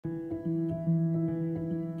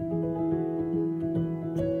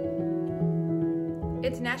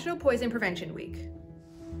It's National Poison Prevention Week.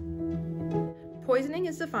 Poisoning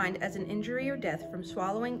is defined as an injury or death from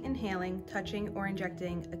swallowing, inhaling, touching, or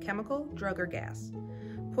injecting a chemical, drug, or gas.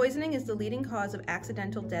 Poisoning is the leading cause of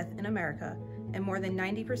accidental death in America, and more than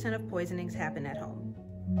 90% of poisonings happen at home.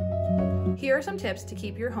 Here are some tips to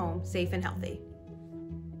keep your home safe and healthy.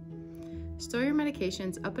 Store your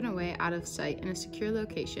medications up and away out of sight in a secure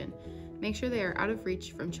location. Make sure they are out of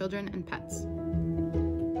reach from children and pets.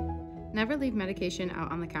 Never leave medication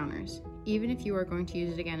out on the counters, even if you are going to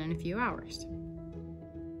use it again in a few hours.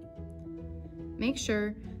 Make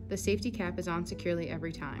sure the safety cap is on securely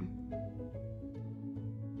every time.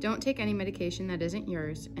 Don't take any medication that isn't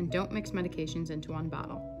yours, and don't mix medications into one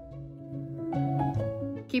bottle.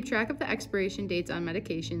 Keep track of the expiration dates on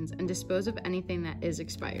medications and dispose of anything that is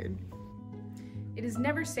expired. It is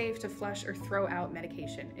never safe to flush or throw out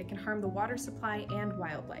medication. It can harm the water supply and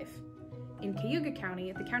wildlife. In Cayuga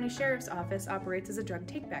County, the County Sheriff's Office operates as a drug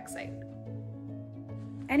take-back site.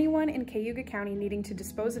 Anyone in Cayuga County needing to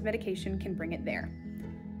dispose of medication can bring it there.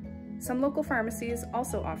 Some local pharmacies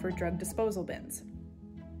also offer drug disposal bins.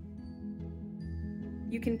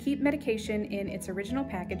 You can keep medication in its original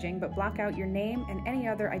packaging, but block out your name and any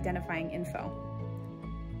other identifying info.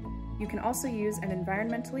 You can also use an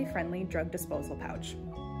environmentally friendly drug disposal pouch.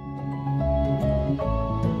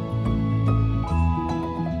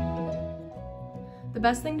 The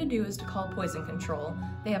best thing to do is to call Poison Control.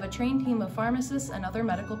 They have a trained team of pharmacists and other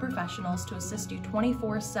medical professionals to assist you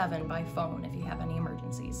 24/7 by phone if you have any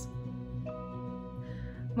emergencies.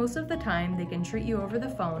 Most of the time, they can treat you over the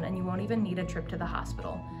phone and you won't even need a trip to the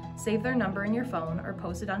hospital. Save their number in your phone or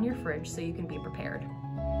post it on your fridge so you can be prepared.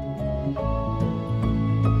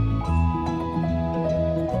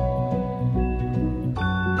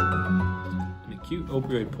 An acute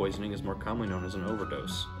opioid poisoning is more commonly known as an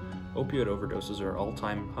overdose. Opioid overdoses are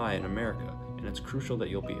all-time high in America, and it's crucial that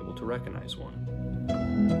you'll be able to recognize one.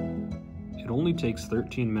 It only takes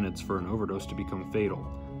 13 minutes for an overdose to become fatal,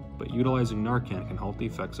 but utilizing Narcan can halt the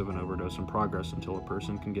effects of an overdose in progress until a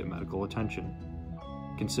person can get medical attention.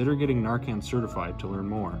 Consider getting Narcan certified to learn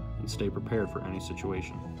more and stay prepared for any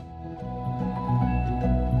situation.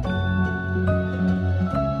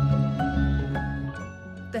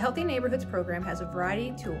 The Healthy Neighborhoods program has a variety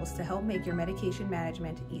of tools to help make your medication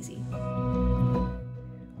management easy.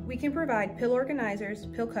 We can provide pill organizers,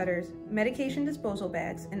 pill cutters, medication disposal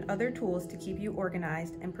bags, and other tools to keep you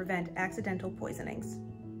organized and prevent accidental poisonings.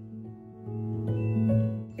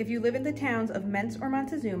 If you live in the towns of Mentz or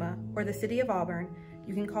Montezuma, or the city of Auburn,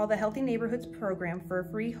 you can call the Healthy Neighborhoods program for a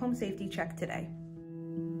free home safety check today.